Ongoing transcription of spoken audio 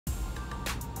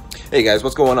Hey guys,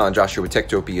 what's going on? Josh here with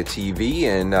Techtopia TV,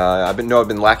 and I've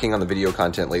been lacking on the video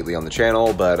content lately on the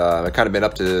channel, but I've kind of been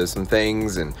up to some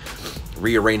things and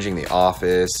rearranging the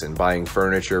office and buying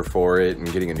furniture for it and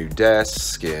getting a new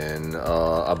desk and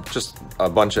just a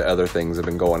bunch of other things have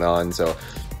been going on. So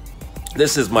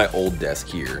this is my old desk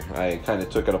here. I kind of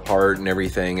took it apart and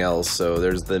everything else. So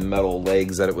there's the metal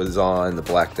legs that it was on, the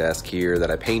black desk here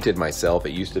that I painted myself.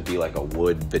 It used to be like a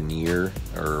wood veneer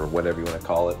or whatever you want to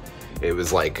call it. It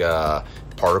was like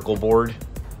particle board,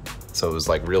 so it was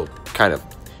like real kind of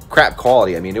crap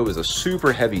quality. I mean, it was a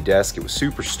super heavy desk. It was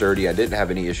super sturdy. I didn't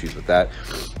have any issues with that,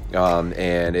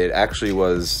 and it actually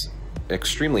was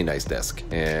extremely nice desk,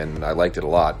 and I liked it a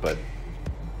lot. But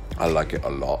I like it a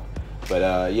lot.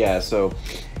 But yeah, so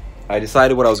I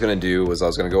decided what I was going to do was I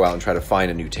was going to go out and try to find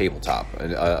a new tabletop,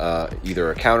 either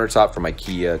a countertop from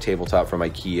IKEA, tabletop from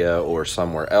IKEA, or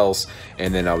somewhere else.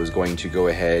 And then I was going to go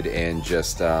ahead and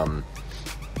just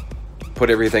put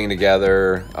everything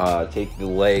together, take the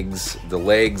legs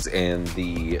and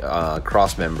the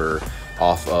cross member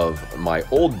off of my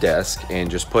old desk and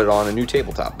just put it on a new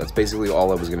tabletop. That's basically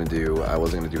all I was going to do. I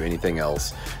wasn't going to do anything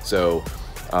else. So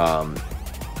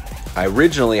I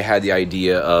originally had the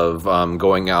idea of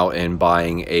going out and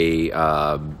buying a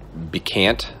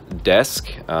Becant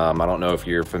desk. I don't know if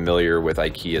you're familiar with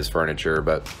IKEA's furniture,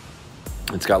 but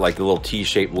it's got like the little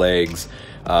T-shaped legs.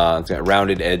 It's got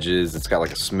rounded edges. It's got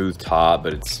like a smooth top,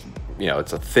 but it's, you know,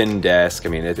 it's a thin desk. I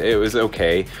mean, it was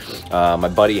okay. My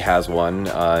buddy has one.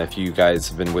 If you guys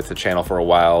have been with the channel for a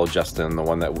while, Justin, the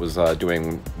one that was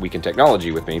doing Week in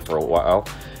Technology with me for a while,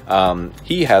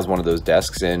 he has one of those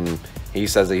desks, and he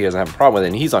says that he doesn't have a problem with it,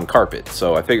 and he's on carpet.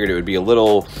 So I figured it would be a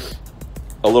little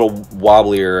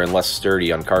wobblier and less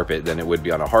sturdy on carpet than it would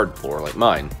be on a hard floor like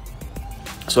mine.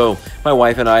 So my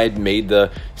wife and I had made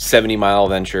the 70-mile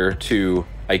venture to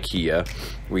IKEA.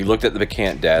 We looked at the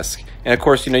Becant desk, and of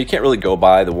course, you know, you can't really go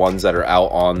by the ones that are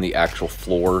out on the actual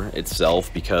floor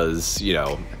itself because, you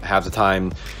know, half the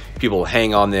time people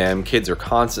hang on them. Kids are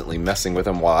constantly messing with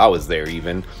them while I was there,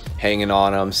 even hanging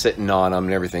on them, sitting on them,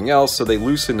 and everything else. So they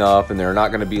loosen up, and they're not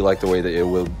going to be like the way that it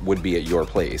would be at your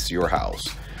place, your house.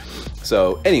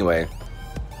 So anyway,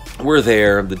 we're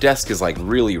there. The desk is like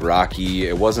really rocky.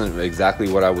 It wasn't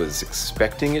exactly what I was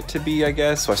expecting it to be, I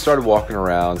guess. So I started walking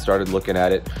around, started looking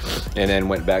at it, and then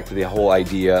went back to the whole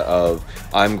idea of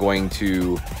I'm going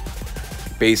to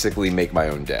basically make my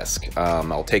own desk.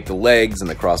 I'll take the legs and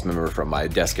the cross member from my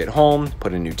desk at home,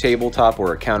 put a new tabletop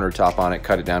or a countertop on it,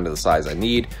 cut it down to the size I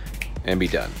need, and be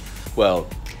done. Well,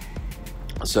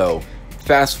 so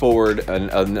fast forward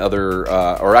another,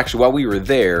 or actually while we were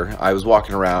there, I was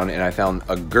walking around and I found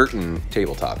a Gerton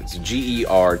tabletop. It's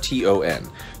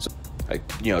Gerton. So I,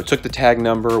 you know, took the tag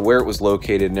number, where it was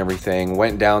located and everything,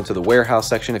 went down to the warehouse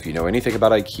section. If you know anything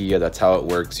about IKEA, that's how it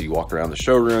works. You walk around the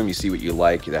showroom, you see what you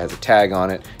like, that has a tag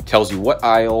on it, tells you what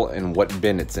aisle and what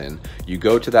bin it's in. You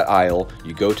go to that aisle,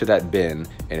 you go to that bin,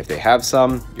 and if they have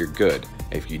some, you're good.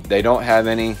 If they don't have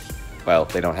any, well,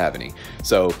 they don't have any.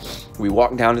 So we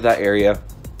walked down to that area.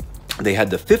 They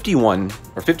had the 51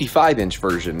 or 55-inch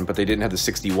version, but they didn't have the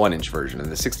 61-inch version.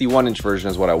 And the 61-inch version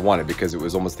is what I wanted because it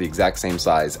was almost the exact same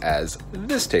size as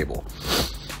this table.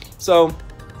 So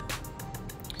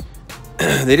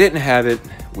they didn't have it.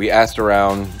 We asked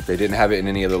around. They didn't have it in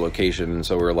any other location.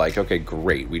 So we were like, okay,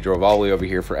 great. We drove all the way over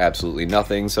here for absolutely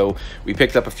nothing. So we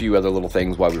picked up a few other little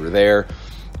things while we were there,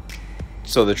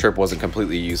 so the trip wasn't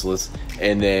completely useless.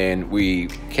 And then we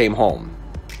came home.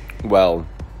 Well,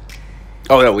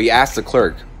 oh no, we asked the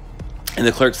clerk, and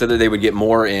the clerk said that they would get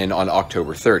more in on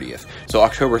October 30th. So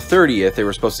October 30th, they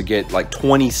were supposed to get like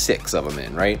 26 of them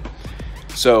in, right?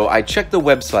 So I checked the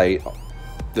website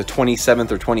the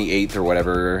 27th or 28th or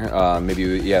whatever, maybe,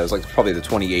 yeah, it was like probably the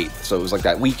 28th. So it was like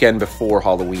that weekend before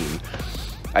Halloween.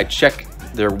 I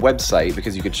checked their website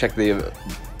because you could check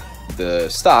the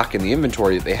stock and the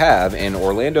inventory that they have in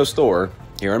Orlando store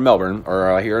here in Melbourne,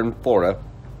 or here in Florida.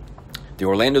 The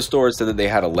Orlando store said that they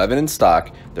had 11 in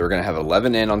stock. They were going to have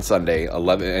 11 in on Sunday,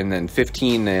 11, and then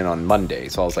 15 in on Monday.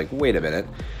 So I was like, wait a minute.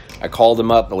 I called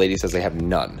them up. The lady says they have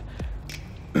none.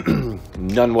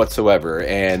 None whatsoever.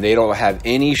 And they don't have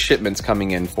any shipments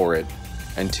coming in for it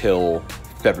until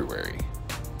February.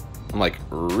 I'm like,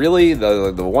 really?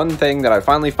 The one thing that I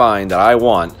finally find that I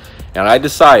want and I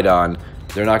decide on,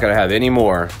 they're not going to have any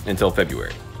more until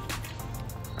February.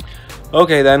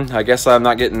 Okay, then I guess I'm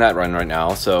not getting that run right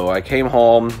now. So I came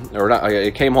home, or not, I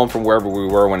came home from wherever we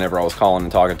were whenever I was calling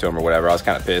and talking to him or whatever. I was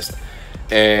kind of pissed.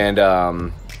 And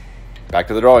back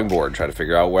to the drawing board, try to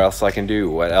figure out what else I can do.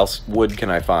 What else wood can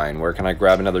I find? Where can I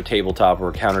grab another tabletop or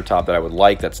a countertop that I would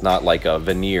like that's not like a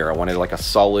veneer? I wanted like a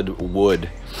solid wood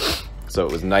So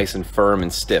it was nice and firm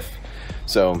and stiff.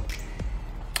 So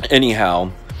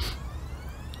anyhow,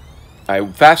 I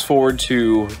fast forward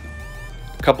to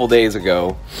a couple days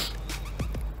ago.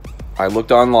 I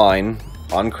looked online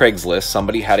on Craigslist.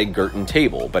 Somebody had a Gurton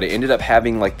table, but it ended up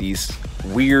having like these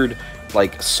weird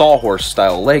like sawhorse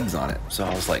style legs on it. So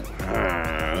I was like,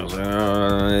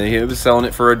 he was selling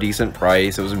it for a decent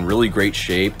price. It was in really great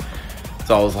shape.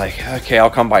 So I was like, okay, I'll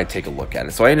come by and take a look at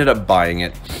it. So I ended up buying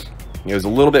it. It was a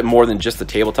little bit more than just the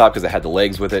tabletop because it had the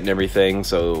legs with it and everything.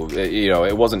 So, you know,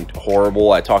 it wasn't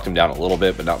horrible. I talked him down a little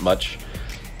bit, but not much.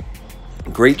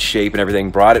 Great shape and everything.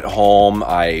 Brought it home.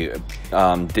 I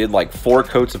did like 4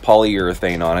 coats of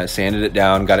polyurethane on it, sanded it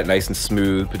down, got it nice and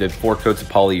smooth, but did 4 coats of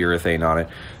polyurethane on it.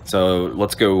 So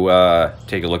let's go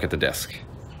take a look at the desk.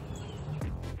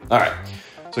 All right.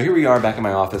 So here we are back in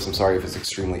my office. I'm sorry if it's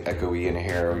extremely echoey in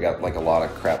here. We got like a lot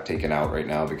of crap taken out right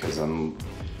now because I'm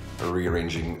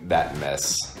rearranging that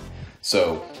mess.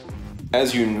 So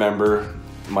as you remember,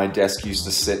 my desk used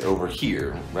to sit over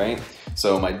here, right?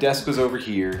 So my desk was over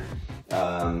here.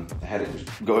 I had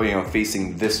it go, you know,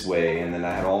 facing this way, and then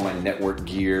I had all my network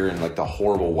gear and like the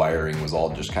horrible wiring was all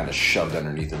just kind of shoved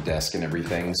underneath the desk and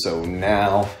everything. So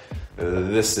now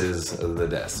this is the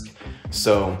desk.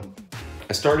 So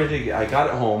I got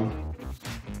it home.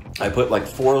 I put like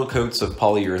 4 coats of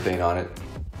polyurethane on it.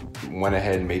 Went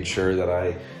ahead and made sure that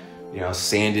I, you know,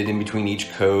 sanded in between each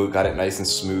coat, got it nice and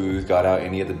smooth, got out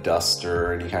any of the dust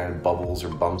or any kind of bubbles or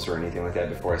bumps or anything like that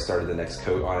before I started the next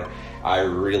coat on it. I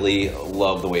really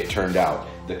love the way it turned out.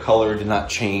 The color did not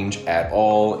change at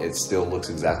all. It still looks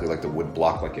exactly like the wood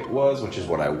block like it was, which is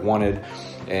what I wanted.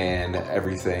 And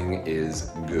everything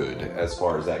is good as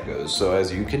far as that goes. So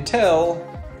as you can tell,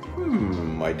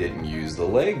 I didn't use the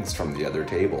legs from the other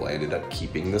table. I ended up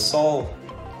keeping the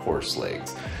sawhorse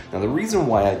legs. Now the reason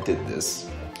why I did this,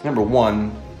 number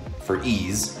one, for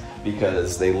ease,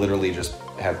 because they literally just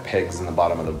have pegs in the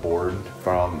bottom of the board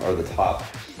or the top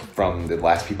from the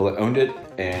last people that owned it,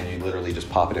 and you literally just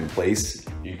pop it in place.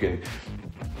 You can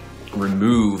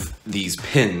remove these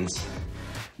pins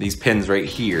right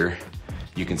here.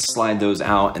 You can slide those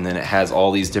out, and then it has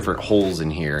all these different holes in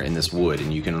here in this wood,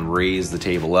 and you can raise the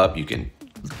table up. You can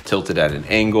tilt it at an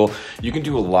angle. You can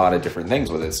do a lot of different things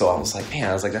with it. So I was like,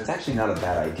 that's actually not a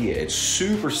bad idea. It's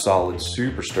super solid,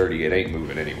 super sturdy. It ain't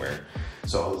moving anywhere.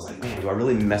 So I was like, man, do I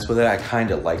really mess with it? I kind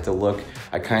of like the look.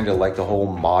 I kind of like the whole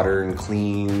modern,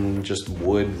 clean, just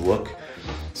wood look.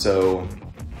 So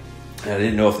I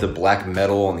didn't know if the black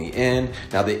metal on the end.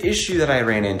 Now the issue that I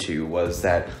ran into was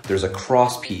that there's a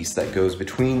cross piece that goes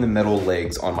between the metal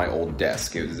legs on my old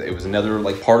desk. It was another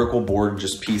like particle board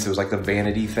just piece. It was like the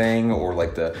vanity thing or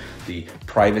like the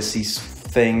privacy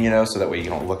thing, you know, so that way you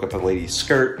don't look up a lady's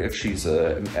skirt if she's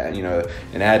an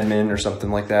admin or something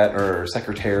like that, or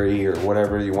secretary or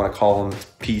whatever you want to call them,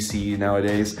 PC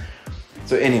nowadays.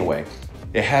 So anyway,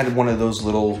 it had one of those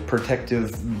little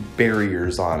protective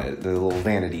barriers on it, the little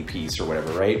vanity piece or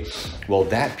whatever, right? Well,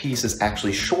 that piece is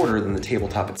actually shorter than the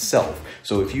tabletop itself.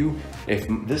 So if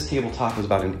this tabletop is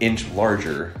about 1 inch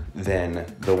larger than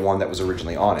the one that was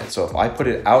originally on it. So if I put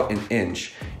it out 1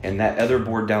 inch and that other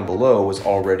board down below was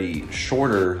already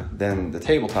shorter than the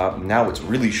tabletop, now it's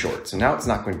really short. So now it's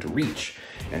not going to reach,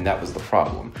 and that was the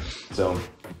problem. So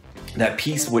that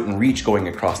piece wouldn't reach going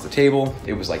across the table.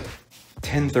 It was like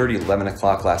 10:30, 11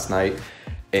 o'clock last night,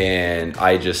 and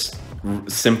I just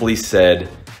simply said,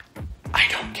 I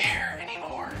don't care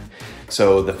anymore.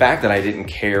 So the fact that I didn't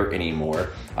care anymore,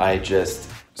 I just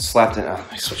slapped it.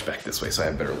 Let me switch back this way so I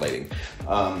have better lighting.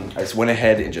 I just went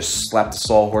ahead and just slapped the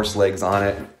sawhorse legs on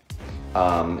it.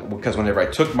 Because whenever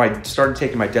I started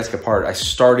taking my desk apart, I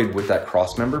started with that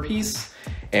cross member piece.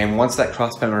 And once that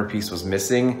cross member piece was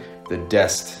missing, the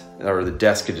desk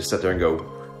could just sit there and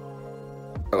go,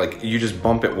 like, you just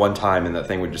bump it one time and that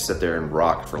thing would just sit there and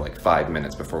rock for like 5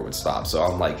 minutes before it would stop. So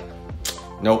I'm like,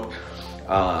 nope.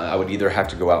 I would either have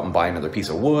to go out and buy another piece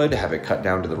of wood, have it cut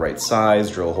down to the right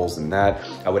size, drill holes in that.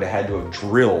 I would have had to have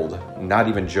drilled, not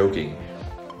even joking,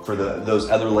 for those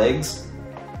other legs.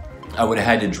 I would have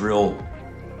had to drill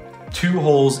 2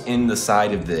 holes in the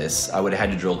side of this. I would have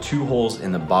had to drill 2 holes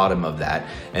in the bottom of that,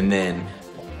 and then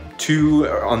 2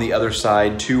 on the other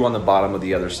side, 2 on the bottom of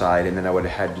the other side, and then I would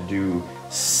have had to do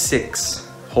 6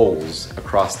 holes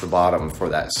across the bottom for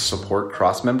that support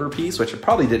cross member piece, which I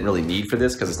probably didn't really need for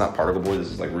this because it's not particle board. This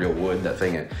is like real wood. That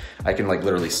thing, I can like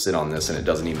literally sit on this and it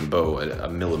doesn't even bow a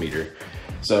millimeter.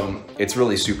 So it's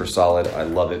really super solid. I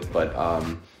love it, but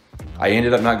I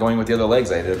ended up not going with the other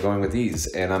legs. I ended up going with these,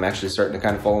 and I'm actually starting to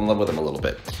kind of fall in love with them a little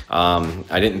bit.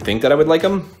 I didn't think that I would like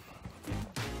them,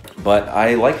 but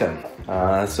I like them.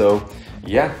 So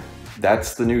yeah,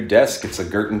 that's the new desk. It's a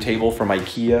Girton table from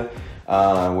IKEA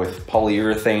with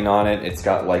polyurethane on it. It's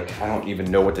got like, I don't even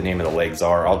know what the name of the legs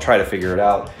are. I'll try to figure it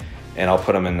out and I'll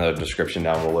put them in the description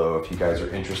down below if you guys are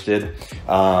interested.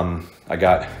 I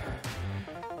got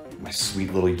my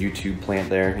sweet little YouTube plant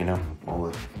there, you know,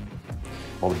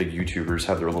 all the big YouTubers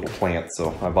have their little plants,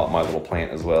 so I bought my little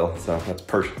plant as well. So that's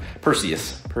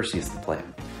Perseus the plant.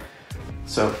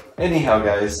 So anyhow,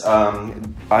 guys,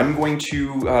 I'm going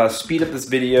to speed up this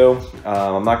video.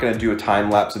 I'm not going to do a time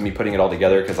lapse of me putting it all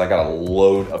together because I got a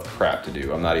load of crap to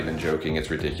do. I'm not even joking. It's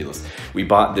ridiculous. We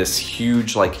bought this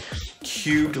huge, like,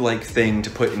 cubed-like thing to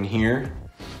put in here.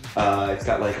 It's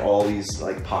got like all these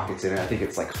like pockets in it. I think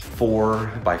it's like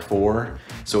 4 by 4.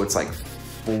 So it's like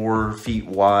 4 feet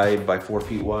wide by 4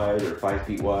 feet wide or 5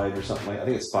 feet wide or something like that. I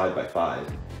think it's 5 by 5.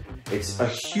 It's a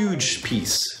huge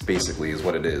piece, basically, is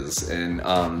what it is. And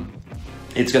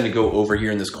it's gonna go over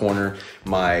here in this corner.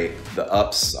 The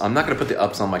ups, I'm not gonna put the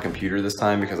ups on my computer this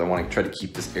time because I wanna try to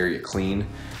keep this area clean.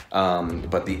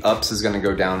 But the ups is gonna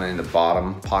go down in the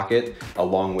bottom pocket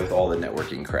along with all the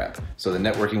networking crap. So the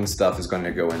networking stuff is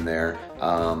gonna go in there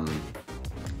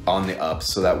on the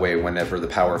ups, so that way whenever the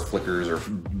power flickers or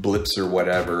blips or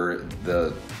whatever,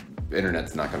 the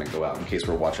internet's not going to go out in case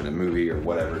we're watching a movie or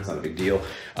whatever. It's not a big deal.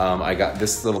 I got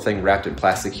this little thing wrapped in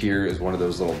plastic here is one of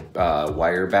those little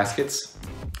wire baskets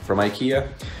from IKEA.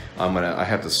 I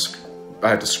have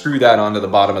to screw that onto the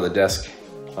bottom of the desk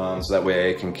so that way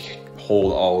I can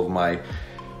hold all of my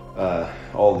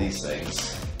all these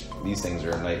things. These things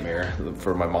are a nightmare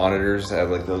for my monitors. I have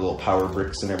like the little power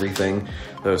bricks and everything.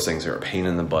 Those things are a pain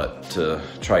in the butt to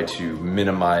try to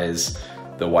minimize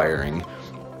the wiring.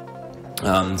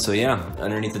 So yeah,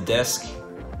 underneath the desk,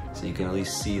 so you can at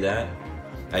least see that.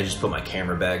 I just put my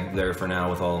camera bag there for now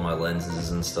with all of my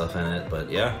lenses and stuff in it, but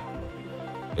yeah.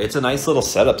 It's a nice little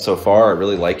setup so far. I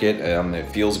really like it. It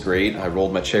feels great. I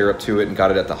rolled my chair up to it and got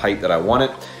it at the height that I want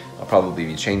it. I'll probably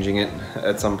be changing it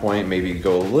at some point, maybe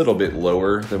go a little bit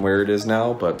lower than where it is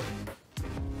now, but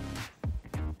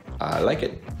I like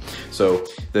it. So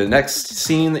the next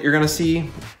scene that you're gonna see,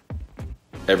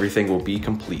 everything will be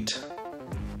complete.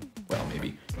 Well,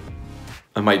 maybe.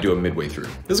 I might do it midway through.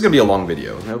 This is gonna be a long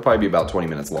video. It'll probably be about 20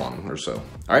 minutes long or so.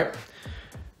 All right,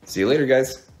 see you later,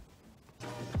 guys.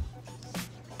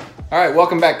 All right,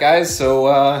 welcome back, guys.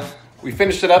 So we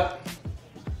finished it up.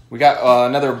 We got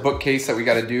another bookcase that we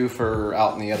got to do for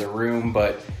out in the other room,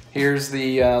 but here's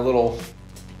the little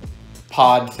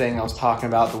pod thing I was talking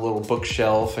about, the little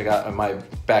bookshelf. I got my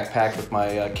backpack with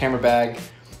my camera bag.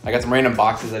 I got some random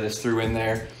boxes I just threw in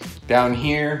there. Down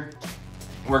here,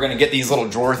 we're gonna get these little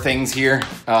drawer things here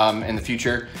in the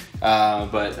future,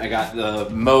 but I got the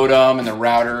modem and the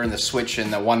router and the switch in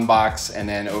the one box, and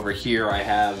then over here I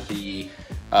have the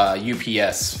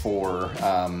UPS for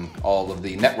all of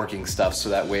the networking stuff, so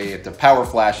that way if the power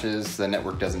flashes, the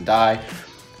network doesn't die.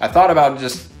 I thought about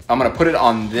I'm gonna put it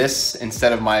on this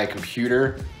instead of my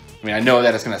computer. I mean, I know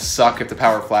that it's gonna suck if the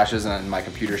power flashes and my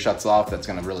computer shuts off. That's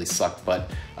gonna really suck, but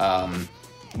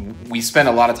we spend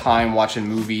a lot of time watching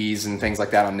movies and things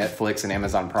like that on Netflix and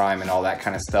Amazon Prime and all that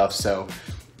kind of stuff, so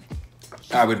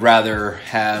I would rather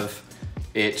have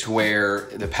it where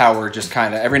the power just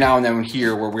kind of, every now and then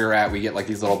here where we're at, we get like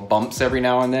these little bumps every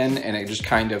now and then, and it just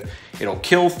kind of, it'll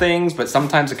kill things, but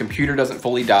sometimes the computer doesn't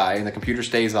fully die and the computer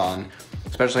stays on,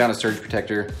 especially on a surge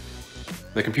protector.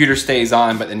 The computer stays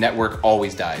on, but the network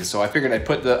always dies. So I figured I'd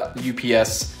put the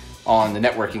UPS on the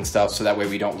networking stuff so that way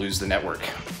we don't lose the network,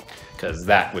 because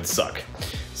that would suck.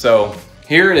 So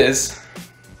here it is.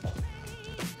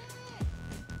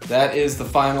 That is the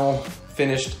final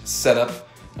finished setup.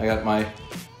 I got my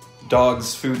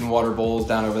dog's food and water bowls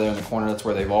down over there in the corner. That's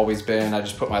where they've always been. I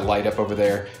just put my light up over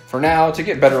there for now to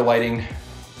get better lighting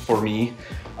for me.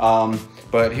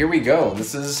 But here we go.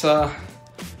 This is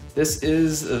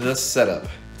the setup.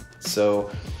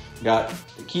 So got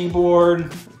the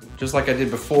keyboard, just like I did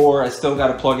before. I still got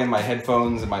to plug in my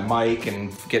headphones and my mic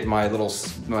and get my little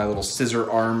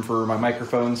scissor arm for my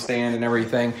microphone stand and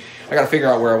everything. I got to figure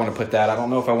out where I want to put that. I don't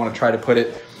know if I want to try to put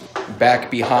it back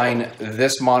behind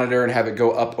this monitor and have it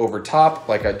go up over top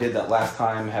like I did that last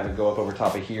time, have it go up over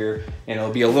top of here, and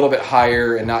it'll be a little bit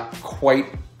higher and not quite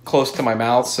close to my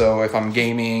mouth, so if I'm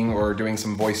gaming or doing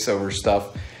some voiceover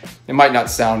stuff, it might not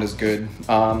sound as good.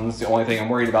 That's the only thing I'm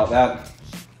worried about that.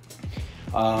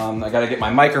 I gotta get my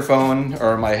microphone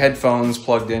or my headphones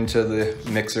plugged into the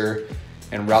mixer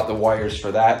and route the wires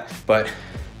for that, but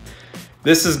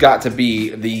this has got to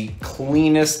be the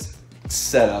cleanest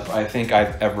setup I think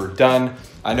I've ever done.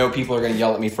 I know people are gonna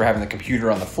yell at me for having the computer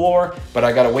on the floor, but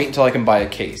I gotta wait until I can buy a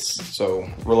case. So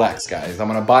relax, guys. I'm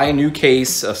gonna buy a new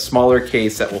case, a smaller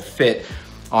case that will fit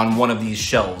on one of these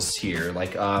shelves here,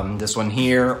 like this one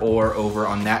here or over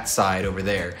on that side over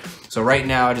there. So right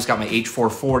now I just got my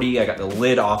H440. I got the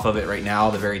lid off of it right now,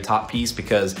 the very top piece,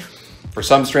 because for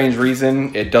some strange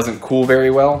reason it doesn't cool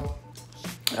very well.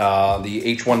 The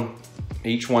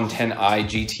H110i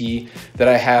GT that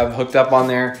I have hooked up on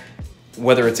there,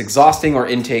 whether it's exhausting or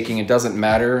intaking, it doesn't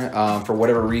matter. For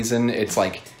whatever reason, it's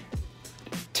like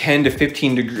 10 to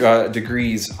 15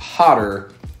 degrees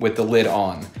hotter with the lid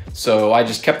on. So I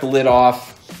just kept the lid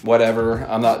off, whatever.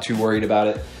 I'm not too worried about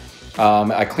it.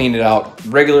 I cleaned it out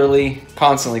regularly,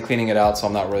 constantly cleaning it out, so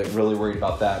I'm not really worried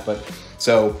about that. But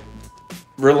so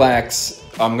relax.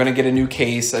 I'm gonna get a new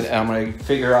case and I'm gonna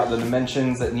figure out the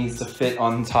dimensions that needs to fit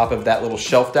on top of that little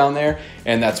shelf down there,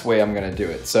 and that's the way I'm gonna do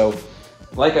it. So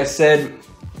like I said,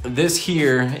 this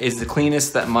here is the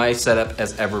cleanest that my setup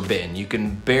has ever been. You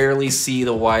can barely see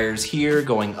the wires here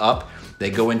going up. They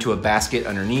go into a basket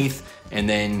underneath, and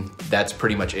then that's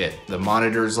pretty much it. The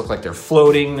monitors look like they're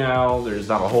floating now. There's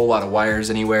not a whole lot of wires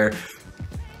anywhere.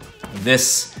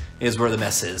 This is where the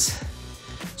mess is.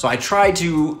 So I tried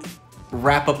to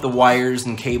wrap up the wires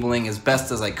and cabling as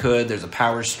best as I could. There's a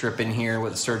power strip in here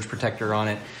with a surge protector on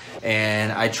it,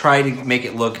 and I try to make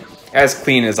it look as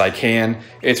clean as I can.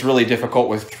 It's really difficult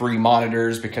with 3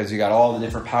 monitors because you got all the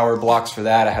different power blocks for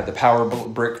that. I have the power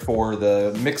brick for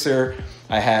the mixer.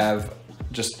 I have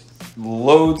just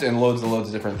loads and loads and loads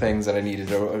of different things that I needed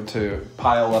to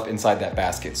pile up inside that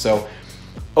basket. So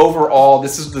overall,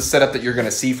 this is the setup that you're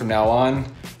gonna see from now on.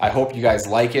 I hope you guys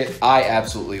like it. I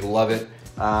absolutely love it.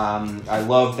 I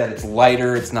love that it's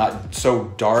lighter. It's not so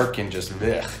dark and just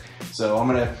blech. So I'm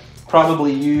gonna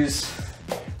probably use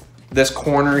this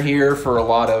corner here for a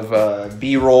lot of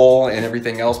B-roll and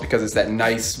everything else because it's that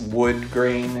nice wood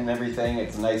grain and everything.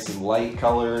 It's nice and light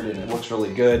colored and it looks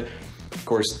really good. Of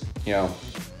course, you know,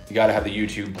 you gotta have the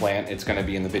YouTube plant. It's gonna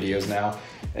be in the videos now.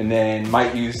 And then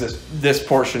might use this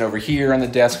portion over here on the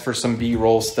desk for some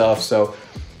B-roll stuff. So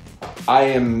I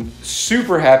am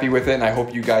super happy with it and I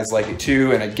hope you guys like it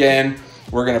too. And again,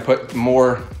 we're gonna put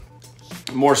more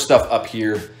stuff up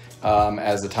here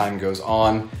as the time goes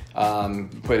on.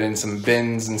 Put in some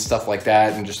bins and stuff like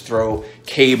that and just throw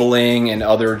cabling and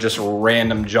other just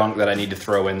random junk that I need to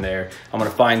throw in there. I'm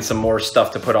gonna find some more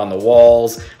stuff to put on the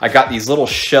walls. I got these little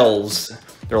shelves.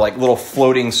 They're like little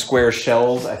floating square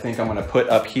shelves I think I'm gonna put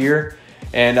up here.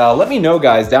 And let me know,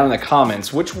 guys, down in the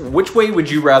comments, which way would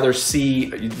you rather see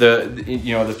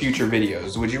the future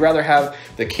videos? Would you rather have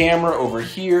the camera over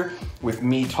here with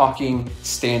me talking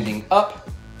standing up,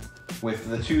 with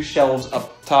the 2 shelves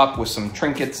up top with some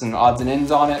trinkets and odds and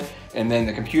ends on it, and then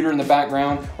the computer in the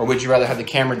background? Or would you rather have the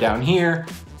camera down here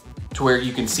to where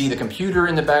you can see the computer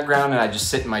in the background and I just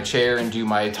sit in my chair and do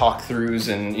my talk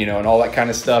throughs and and all that kind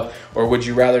of stuff? Or would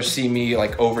you rather see me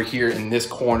like over here in this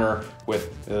corner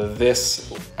with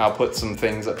this? I'll put some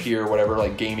things up here, whatever,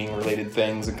 like gaming related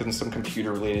things and some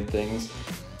computer related things.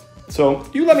 So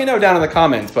you let me know down in the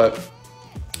comments. But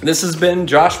this has been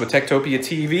Josh with Techtopia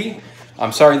TV.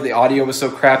 I'm sorry that the audio was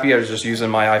so crappy. I was just using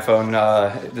my iPhone.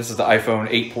 This is the iPhone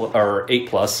 8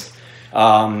 Plus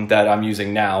that I'm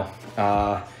using now.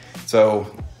 So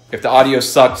if the audio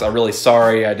sucks, I'm really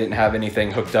sorry. I didn't have anything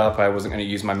hooked up. I wasn't gonna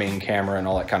use my main camera and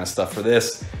all that kind of stuff for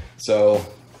this. So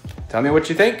tell me what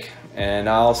you think and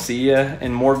I'll see you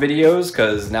in more videos,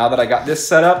 because now that I got this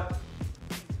set up,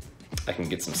 I can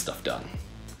get some stuff done.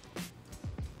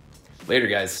 Later,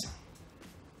 guys.